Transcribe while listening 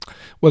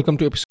Welcome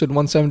to episode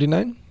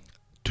 179.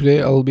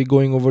 Today I'll be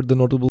going over the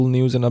notable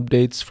news and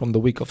updates from the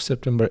week of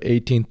September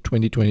 18th,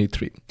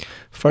 2023.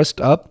 First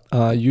up,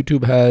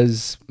 YouTube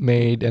has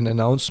made an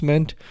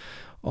announcement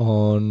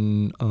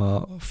on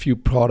a few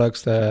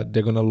products that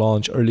they're going to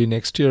launch early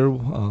next year.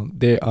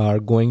 They are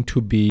going to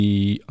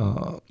be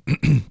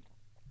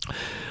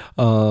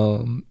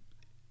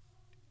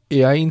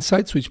AI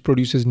Insights, which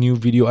produces new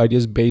video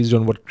ideas based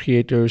on what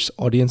creators'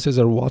 audiences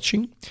are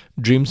watching.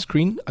 Dream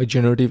Screen, a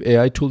generative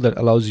AI tool that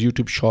allows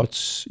YouTube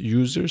Shorts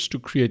users to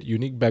create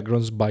unique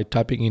backgrounds by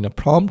typing in a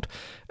prompt.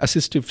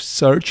 Assistive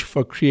Search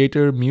for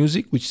creator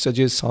music, which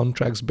suggests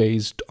soundtracks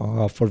based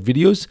for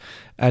videos.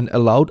 And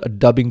Aloud, a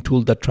dubbing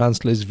tool that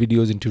translates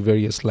videos into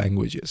various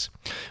languages.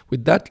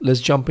 With that, let's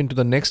jump into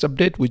the next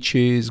update, which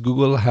is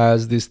Google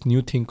has this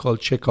new thing called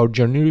Checkout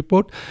Journey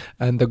Report.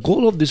 And the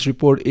goal of this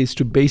report is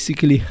to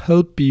basically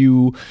help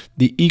you,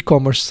 the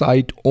e-commerce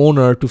site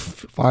owner, to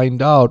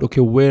find out,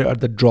 okay, where are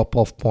the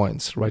drop-off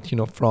points, right?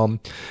 From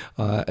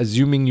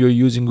assuming you're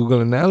using Google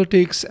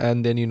Analytics,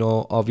 and then,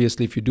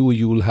 obviously if you do,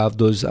 you will have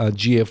those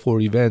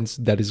GA4 events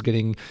that is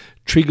getting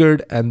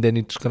triggered, and then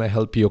it's going to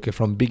help you, okay,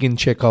 from begin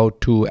checkout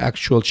to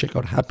actual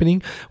checkout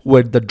happening,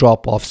 where the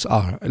drop-offs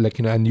are,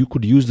 and you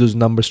could use those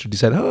numbers to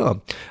decide,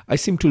 I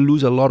seem to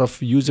lose a lot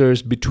of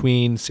users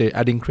between, say,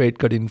 adding credit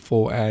card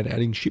info and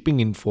adding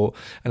shipping info.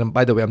 And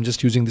by the way, I'm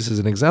just using this as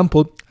an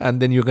example,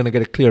 and then you're going to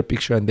get a clear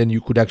picture, and then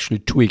you could actually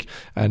tweak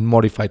and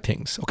modify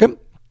things, okay?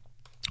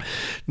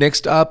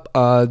 Next up,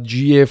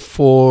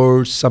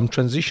 GA4, some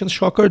transition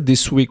shocker.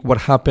 This week, what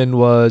happened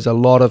was a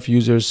lot of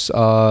users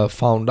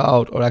found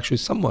out, or actually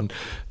someone,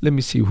 let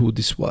me see who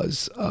this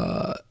was.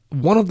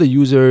 One of the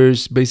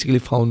users basically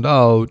found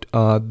out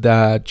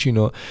that,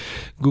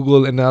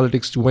 Google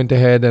Analytics went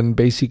ahead and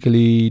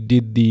basically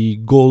did the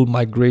goal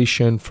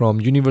migration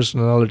from Universal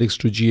Analytics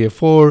to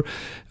GA4.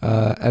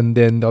 And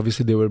then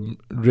obviously they were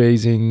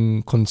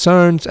raising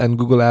concerns, and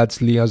Google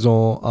Ads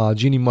liaison,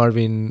 Jeannie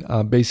Marvin,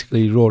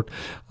 basically wrote,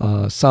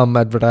 some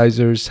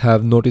advertisers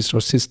have noticed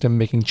our system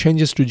making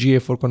changes to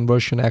GA4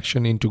 conversion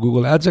action into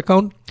Google Ads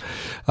account.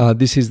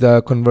 This is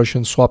the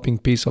conversion swapping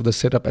piece of the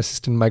setup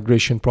assistant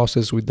migration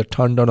process with the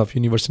turndown of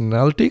Universal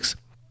Analytics.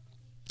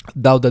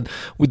 Now that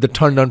with the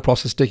turndown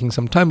process taking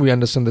some time, we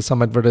understand that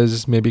some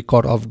advertisers may be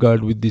caught off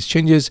guard with these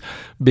changes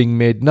being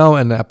made now,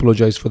 and I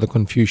apologize for the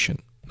confusion.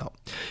 Now,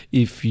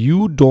 if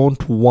you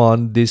don't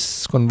want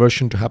this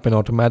conversion to happen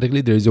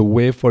automatically, there is a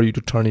way for you to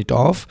turn it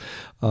off.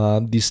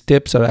 These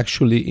steps are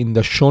actually in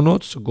the show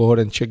notes, so go ahead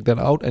and check that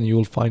out and you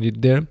will find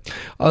it there.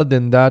 Other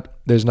than that,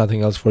 there's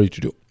nothing else for you to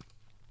do.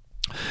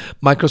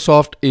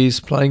 Microsoft is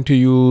planning to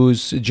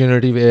use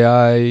generative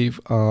AI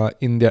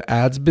in their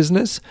ads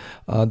business.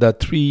 The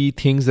three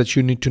things that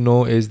you need to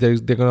know is they're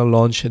going to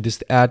launch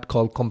this ad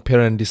called Compare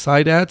and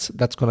Decide Ads.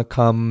 That's going to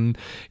come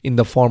in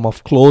the form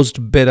of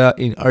closed beta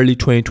in early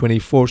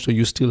 2024. So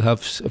you still have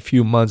a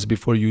few months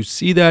before you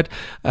see that.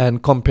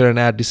 And Compare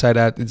and Decide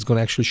Ad is going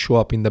to actually show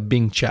up in the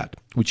Bing chat,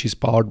 which is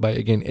powered by,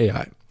 again,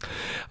 AI.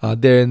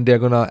 Then they're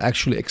going to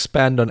actually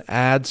expand on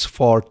ads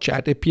for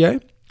Chat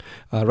API.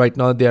 Right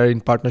now, they are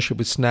in partnership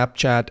with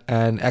Snapchat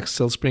and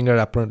Axel Springer.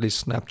 Apparently,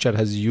 Snapchat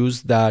has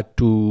used that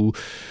to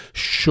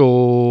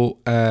show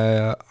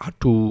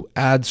to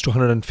ads to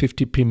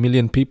 150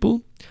 million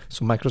people.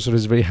 So Microsoft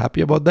is very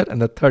happy about that.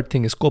 And the third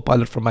thing is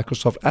Copilot for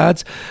Microsoft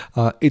Ads.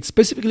 It's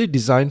specifically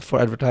designed for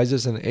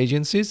advertisers and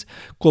agencies.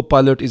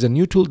 Copilot is a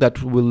new tool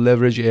that will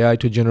leverage AI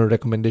to generate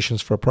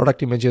recommendations for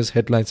product images,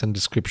 headlines, and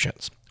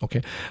descriptions.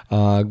 Okay,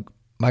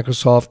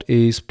 Microsoft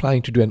is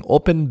planning to do an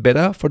open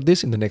beta for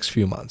this in the next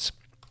few months.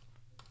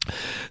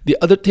 The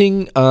other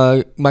thing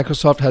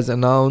Microsoft has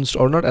announced,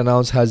 or not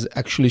announced, has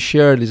actually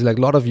shared, is like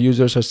a lot of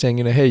users are saying,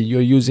 hey,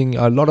 you're using,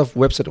 a lot of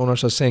website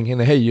owners are saying,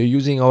 hey, you're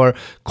using our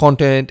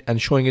content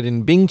and showing it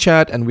in Bing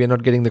chat and we're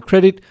not getting the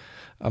credit.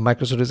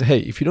 Microsoft is, hey,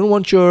 if you don't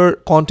want your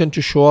content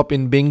to show up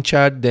in Bing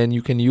chat, then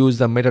you can use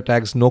the meta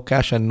tags no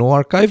cache and no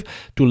archive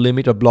to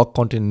limit or block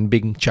content in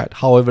Bing chat.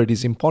 However, it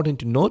is important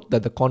to note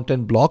that the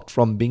content blocked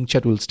from Bing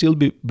chat will still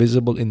be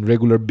visible in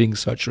regular Bing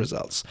search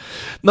results.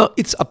 Now,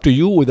 it's up to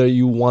you whether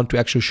you want to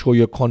actually show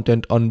your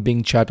content on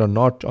Bing chat or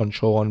not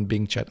show on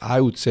Bing chat.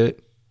 I would say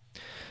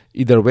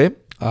either way.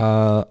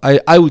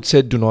 I would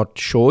say do not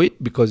show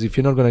it, because if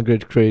you're not going to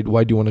get credit,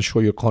 why do you want to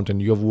show your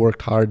content? You have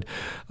worked hard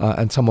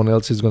and someone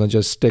else is going to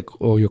just take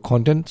all your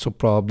content. So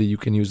probably you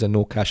can use the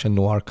no cache and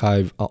no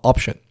archive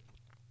option.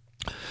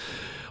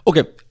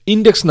 Okay,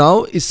 Index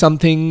Now is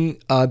something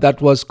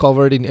that was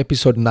covered in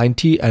episode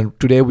 90, and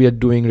today we are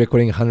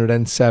recording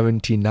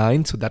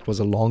 179. So that was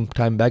a long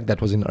time back. That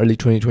was in early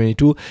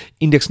 2022.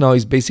 Index Now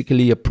is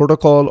basically a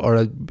protocol,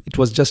 it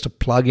was just a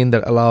plugin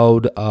that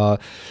allowed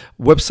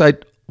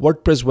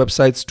WordPress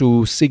websites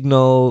to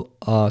signal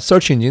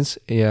search engines,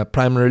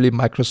 primarily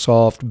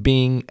Microsoft,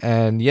 Bing,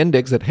 and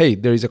Yandex, that, hey,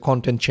 there is a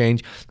content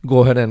change.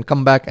 Go ahead and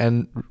come back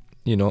and,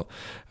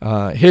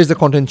 here's the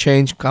content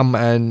change. Come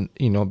and,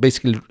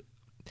 basically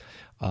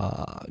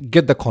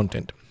get the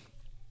content.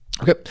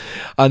 Okay.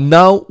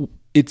 Now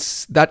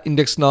it's that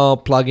Index Now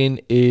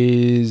plugin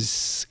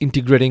is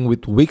integrating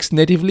with Wix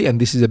natively, and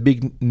this is a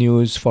big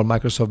news for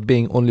Microsoft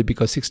Bing, only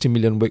because 60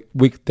 million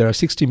there are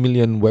 60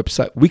 million Wix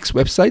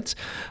websites.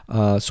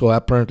 So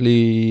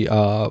apparently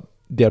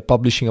they are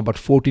publishing about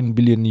 14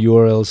 billion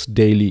URLs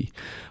daily.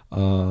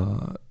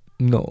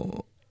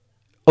 No,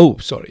 oh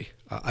sorry,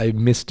 I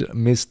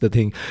missed the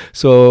thing.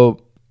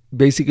 So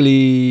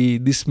basically,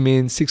 this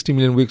means 60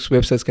 million Wix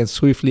websites can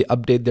swiftly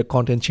update their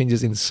content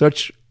changes in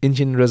search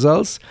engine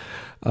results.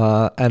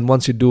 And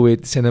once you do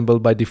it, it's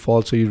enabled by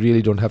default, so you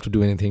really don't have to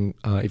do anything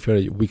if you're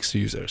a Wix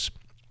users.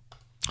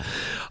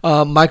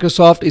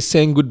 Microsoft is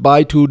saying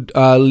goodbye to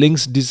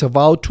Links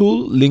Disavow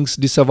tool. Links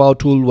Disavow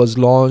tool was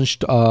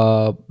launched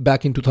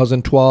back in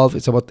 2012.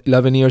 It's about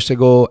 11 years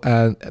ago,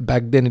 and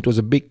back then it was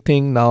a big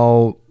thing.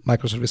 Now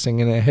Microsoft is saying,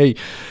 hey,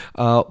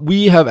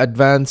 we have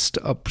advanced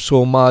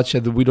so much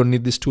that we don't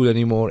need this tool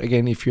anymore.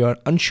 Again, if you are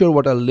unsure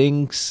what a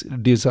Links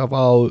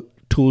Disavow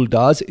tool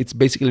does, it's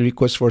basically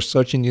requests for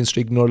search engines to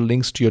ignore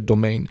links to your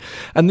domain.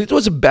 And it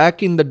was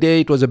back in the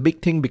day, it was a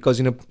big thing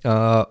because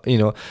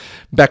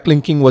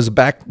backlinking was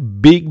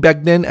big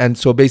back then, and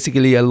so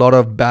basically a lot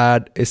of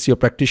bad SEO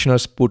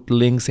practitioners put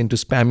links into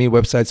spammy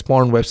websites,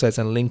 porn websites,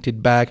 and linked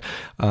it back.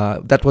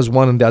 That was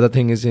one, and the other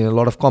thing is a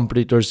lot of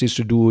competitors used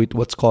to do it,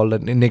 what's called a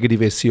negative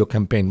SEO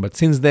campaign. But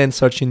since then,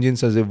 search engines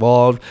has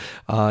evolved,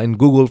 and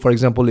Google, for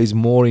example, is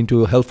more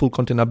into helpful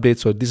content updates,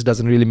 so this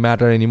doesn't really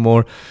matter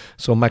anymore.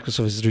 So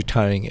Microsoft is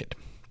retiring it.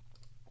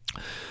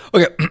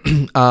 Okay,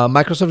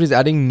 Microsoft is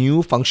adding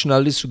new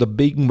functionalities to the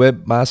Bing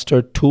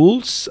Webmaster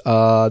Tools.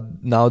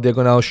 Now they're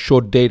going to show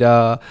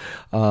data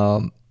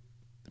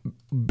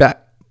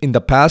back. In the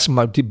past,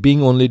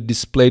 Bing only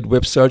displayed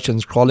web search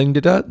and scrolling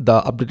data.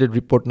 The updated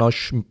report now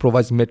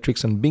provides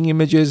metrics on Bing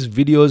images,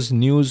 videos,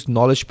 news,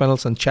 knowledge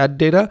panels, and chat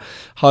data.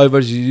 However,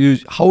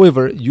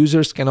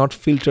 users cannot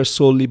filter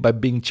solely by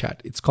Bing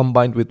chat. It's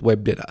combined with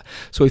web data.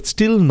 So it's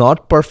still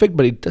not perfect,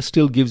 but it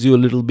still gives you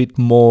a little bit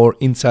more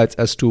insights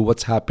as to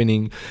what's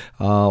happening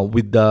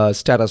with the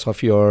status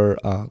of your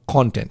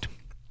content.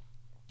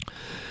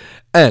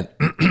 And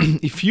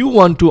if you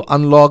want to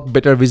unlock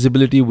better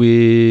visibility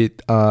with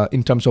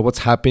in terms of what's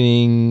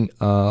happening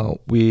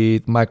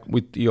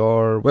with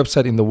your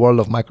website in the world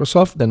of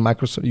Microsoft, then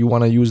you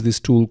want to use this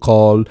tool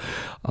called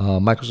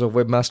Microsoft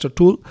Webmaster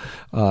Tool,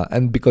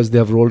 and because they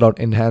have rolled out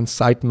enhanced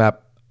sitemap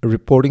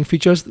reporting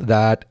features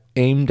that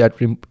aimed at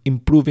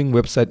improving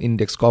website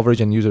index coverage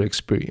and user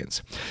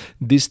experience.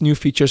 These new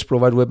features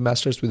provide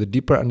webmasters with a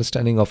deeper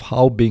understanding of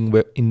how Bing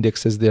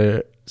indexes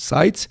their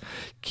sites.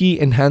 Key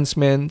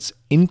enhancements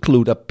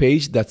include a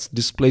page that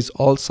displays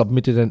all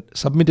submitted and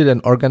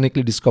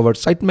organically discovered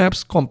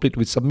sitemaps, complete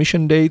with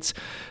submission dates,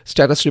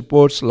 status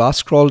reports, last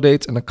scroll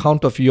dates, and a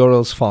count of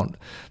URLs found.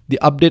 The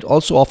update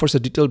also offers a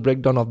detailed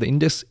breakdown of the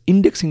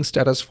indexing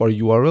status for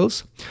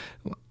URLs.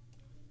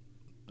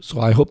 So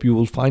I hope you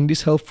will find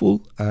this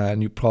helpful,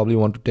 and you probably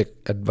want to take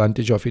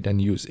advantage of it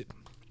and use it.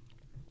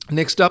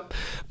 Next up,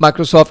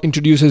 Microsoft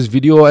introduces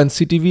video and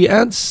CTV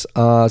ads.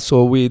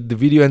 So with the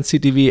video and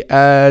CTV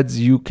ads,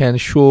 you can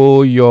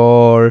show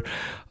your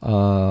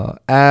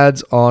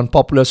ads on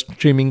popular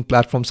streaming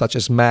platforms such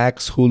as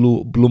Max,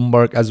 Hulu,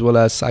 Bloomberg, as well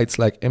as sites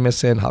like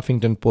MSN,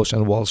 Huffington Post,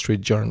 and Wall Street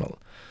Journal.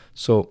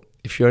 So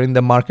if you're in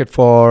the market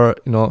for,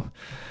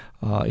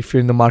 if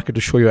you're in the market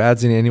to show your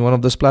ads in any one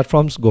of those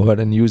platforms, go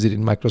ahead and use it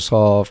in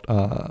Microsoft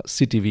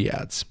CTV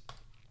ads.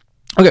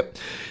 Okay,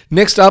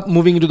 next up,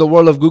 moving into the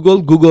world of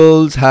Google.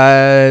 Google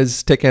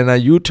has taken a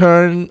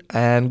U-turn,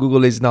 and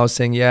Google is now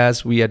saying,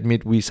 yes, we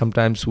admit we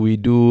sometimes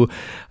do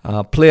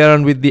play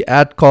around with the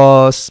ad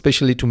costs,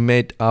 especially to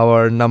meet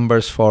our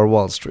numbers for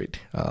Wall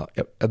Street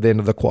at the end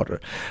of the quarter.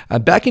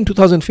 Back in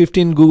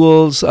 2015,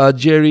 Google's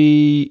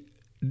Jerry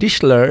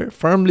Dischler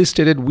firmly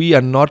stated, we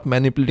are not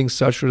manipulating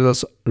search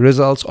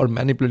results or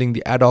manipulating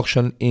the ad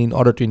auction in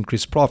order to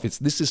increase profits.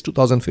 This is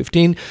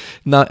 2015.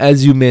 Now,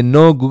 as you may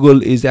know,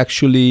 Google is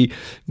actually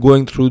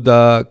going through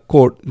the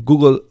court.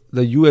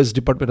 The US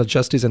Department of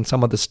Justice and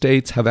some of the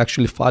states have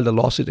actually filed a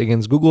lawsuit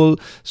against Google.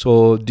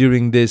 So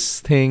during this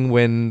thing,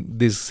 when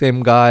this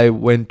same guy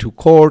went to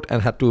court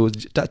and had to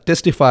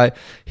testify,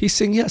 he's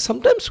saying, yeah,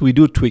 sometimes we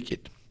do tweak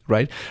it,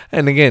 right?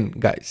 And again,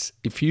 guys,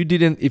 if you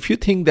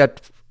think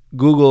that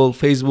Google,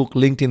 Facebook,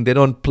 LinkedIn, they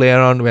don't play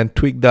around and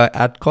tweak the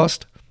ad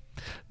cost,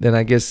 then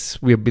I guess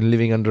we have been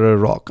living under a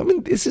rock. I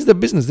mean, this is the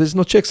business. There's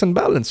no checks and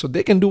balance. So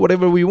they can do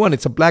whatever we want.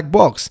 It's a black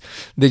box.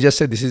 They just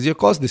say, this is your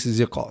cost, this is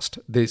your cost.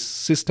 This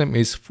system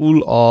is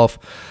full of,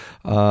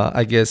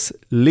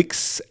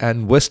 leaks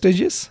and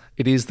wastages.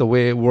 It is the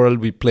world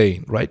we play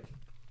in, right?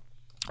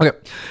 Okay.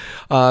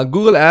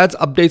 Google Ads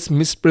updates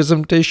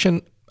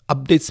misrepresentation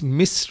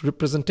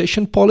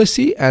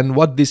policy, and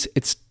what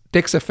it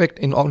takes effect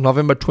in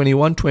November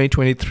 21,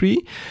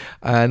 2023.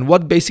 And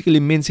what basically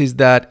means is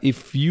that the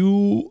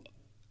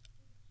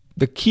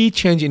key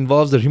change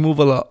involves the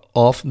removal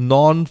of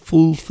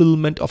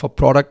non-fulfillment of a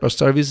product or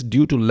service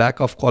due to lack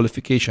of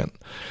qualification.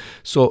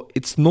 So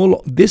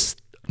this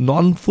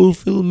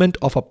non-fulfillment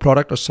of a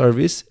product or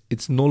service.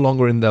 It's no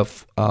longer in the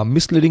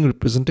misleading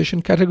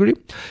representation category.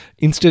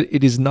 Instead,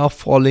 it is now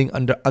falling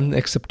under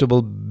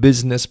unacceptable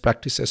business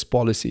practices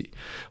policy.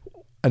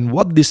 And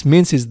what this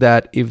means is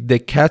that if they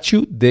catch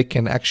you, they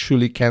can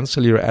actually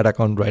cancel your ad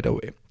account right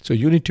away. So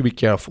you need to be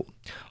careful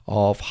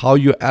of how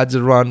your ads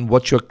are run,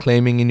 what you're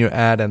claiming in your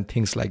ad, and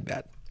things like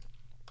that.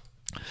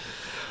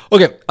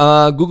 Okay,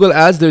 Google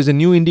Ads, there's a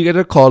new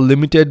indicator called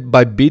limited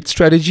by bid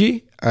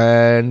strategy.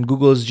 And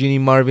Google's Jeannie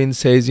Marvin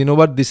says, you know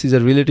what, this is a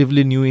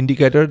relatively new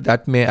indicator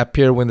that may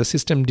appear when the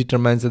system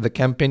determines that the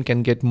campaign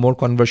can get more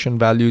conversion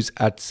values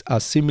at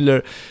a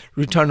similar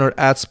return or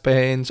ad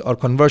spends or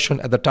conversion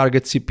at the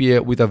target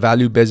CPA with a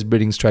value-based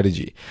bidding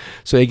strategy.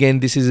 So again,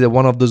 this is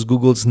one of those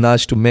Google's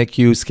nudge to make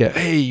you scared.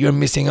 Hey, you're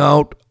missing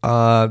out.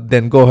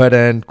 Then go ahead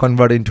and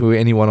convert into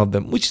any one of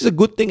them, which is a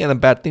good thing and a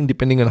bad thing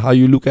depending on how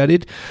you look at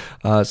it.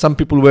 Some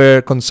people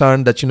were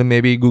concerned that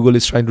maybe Google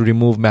is trying to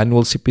remove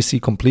manual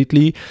CPC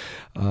completely.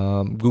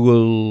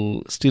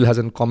 Google still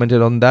hasn't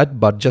commented on that,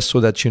 but just so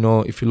that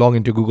if you log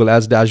into Google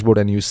Ads dashboard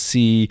and you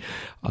see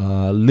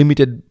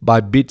limited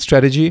by bid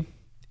strategy,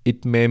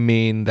 it may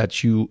mean that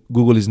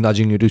Google is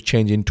nudging you to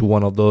change into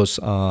one of those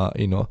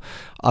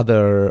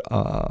other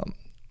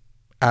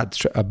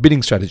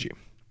bidding strategy.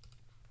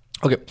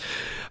 Okay,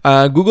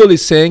 Google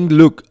is saying,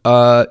 look,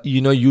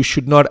 you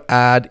should not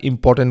add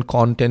important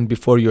content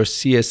before your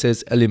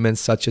CSS elements,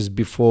 such as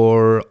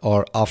before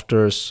or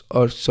after,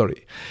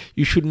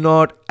 you should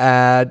not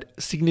add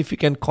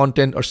significant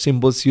content or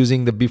symbols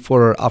using the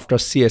before or after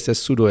CSS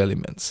pseudo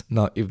elements.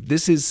 Now, if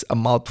this is a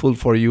mouthful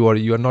for you or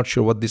you are not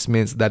sure what this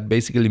means, that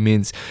basically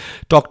means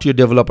talk to your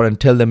developer and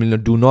tell them,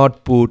 do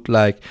not put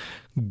like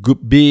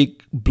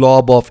big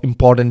blob of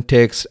important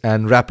text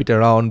and wrap it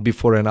around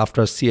before and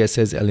after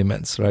CSS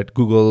elements, right?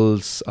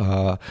 Google's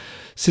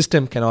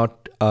system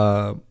cannot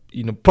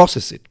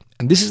process it.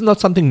 And this is not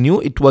something new.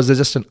 It was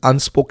just an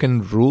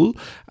unspoken rule.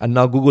 And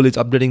now Google is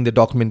updating the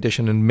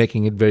documentation and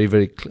making it very,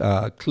 very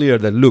clear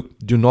that, look,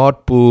 do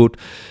not put,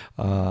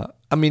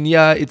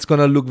 it's going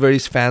to look very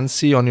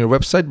fancy on your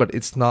website, but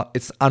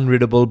it's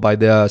unreadable by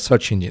the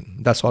search engine.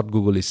 That's what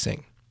Google is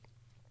saying.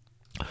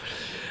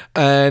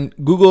 And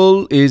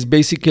Google is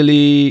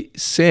basically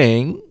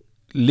saying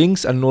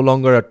links are no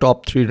longer a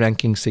top 3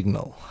 ranking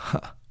signal.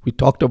 We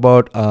talked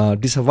about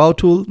disavow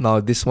tool.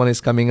 Now this one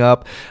is coming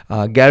up.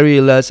 Gary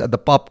Illyes at the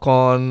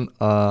PopCon.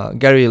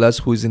 Gary Illyes,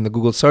 who is in the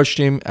Google search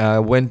team,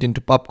 went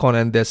into PopCon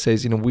and there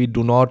says, we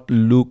do not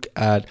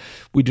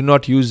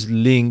use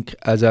link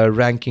as a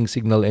ranking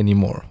signal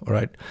anymore. All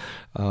right.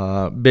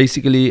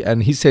 Basically,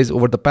 and he says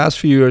over the past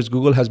few years,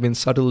 Google has been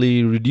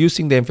subtly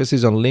reducing the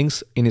emphasis on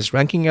links in its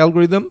ranking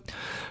algorithm.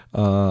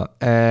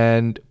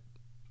 And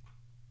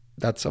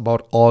that's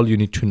about all you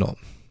need to know.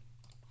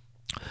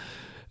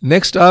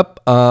 Next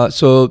up,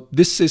 so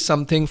this is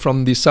something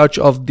from the Search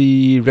of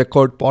the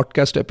Record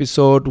podcast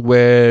episode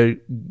where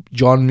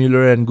John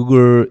Mueller and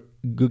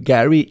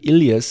Gary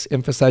Illyes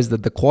emphasized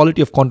that the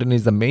quality of content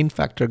is the main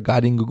factor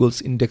guiding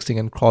Google's indexing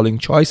and crawling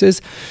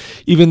choices.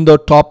 Even though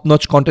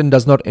top-notch content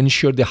does not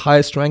ensure the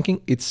highest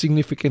ranking, it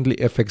significantly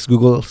affects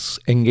Google's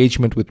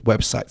engagement with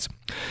websites.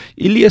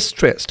 Illyes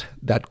stressed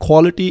that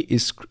quality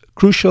is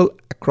crucial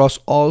across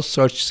all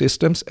search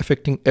systems,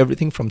 affecting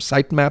everything from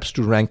sitemaps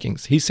to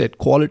rankings. He said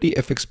quality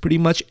affects pretty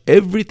much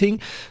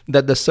everything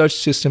that the search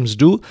systems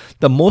do.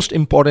 The most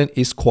important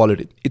is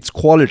quality. It's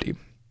quality.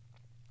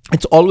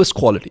 It's always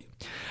quality.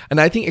 And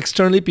I think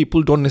externally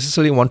people don't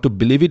necessarily want to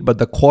believe it, but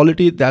the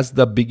quality, that's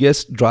the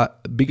biggest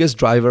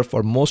driver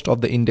for most of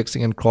the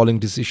indexing and crawling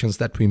decisions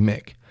that we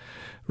make,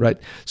 right?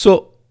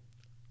 So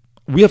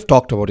we have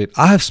talked about it.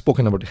 I have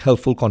spoken about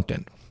helpful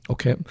content.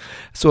 Okay,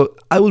 so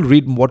I will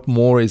read what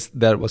more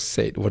was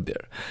said over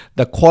there.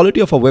 The quality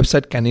of a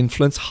website can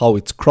influence how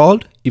it's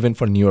crawled, even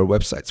for newer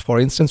websites. For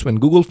instance, when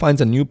Google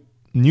finds a new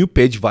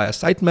page via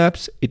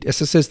sitemaps, it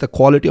assesses the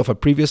quality of a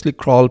previously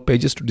crawled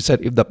pages to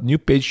decide if the new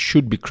page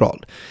should be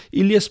crawled.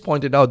 Illyes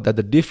pointed out that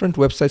the different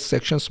website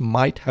sections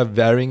might have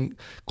varying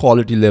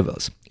quality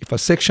levels. If a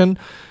section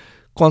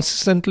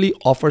consistently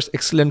offers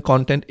excellent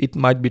content, it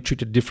might be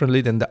treated differently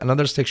than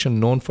another section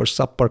known for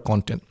subpar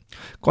content.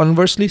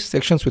 Conversely,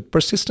 sections with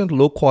persistent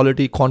low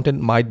quality content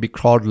might be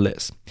crawled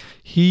less.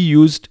 He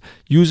used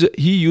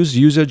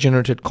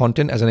user-generated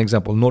content as an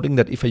example, noting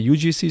that if a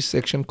UGC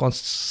section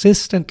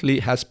consistently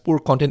has poor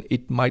content,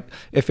 it might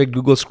affect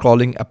Google's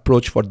crawling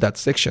approach for that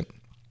section.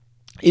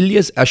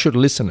 Illyes assured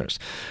listeners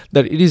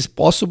that it is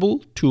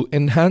possible to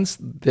enhance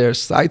their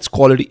site's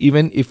quality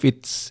even if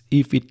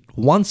it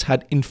once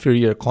had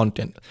inferior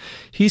content.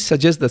 He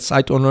suggests that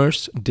site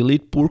owners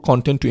delete poor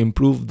content to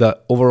improve the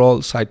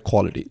overall site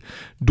quality.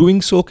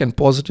 Doing so can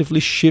positively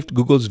shift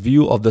Google's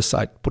view of the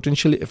site,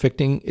 potentially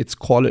affecting its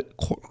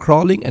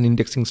crawling and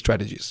indexing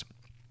strategies.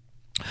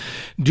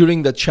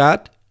 During the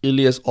chat,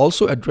 Elias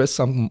also addressed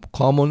some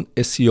common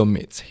SEO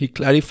myths. He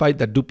clarified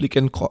that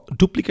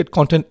duplicate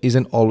content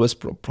isn't always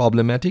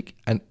problematic,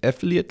 and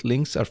affiliate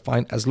links are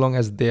fine as long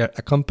as they are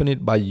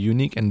accompanied by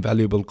unique and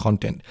valuable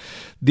content.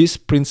 This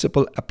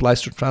principle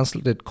applies to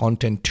translated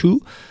content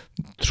too,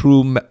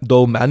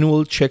 though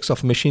manual checks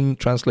of machine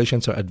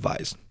translations are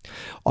advised.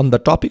 On the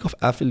topic of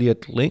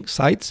affiliate link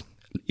sites,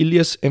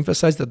 Elias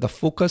emphasized that the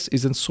focus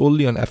isn't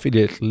solely on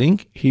affiliate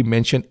link. He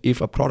mentioned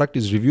if a product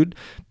is reviewed,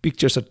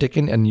 pictures are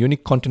taken, and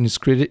unique content is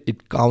created,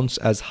 it counts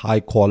as high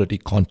quality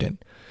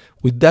content.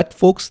 With that,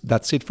 folks,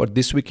 that's it for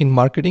This Week in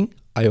Marketing.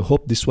 I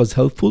hope this was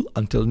helpful.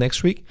 Until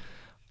next week,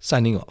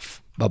 signing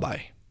off.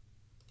 Bye-bye.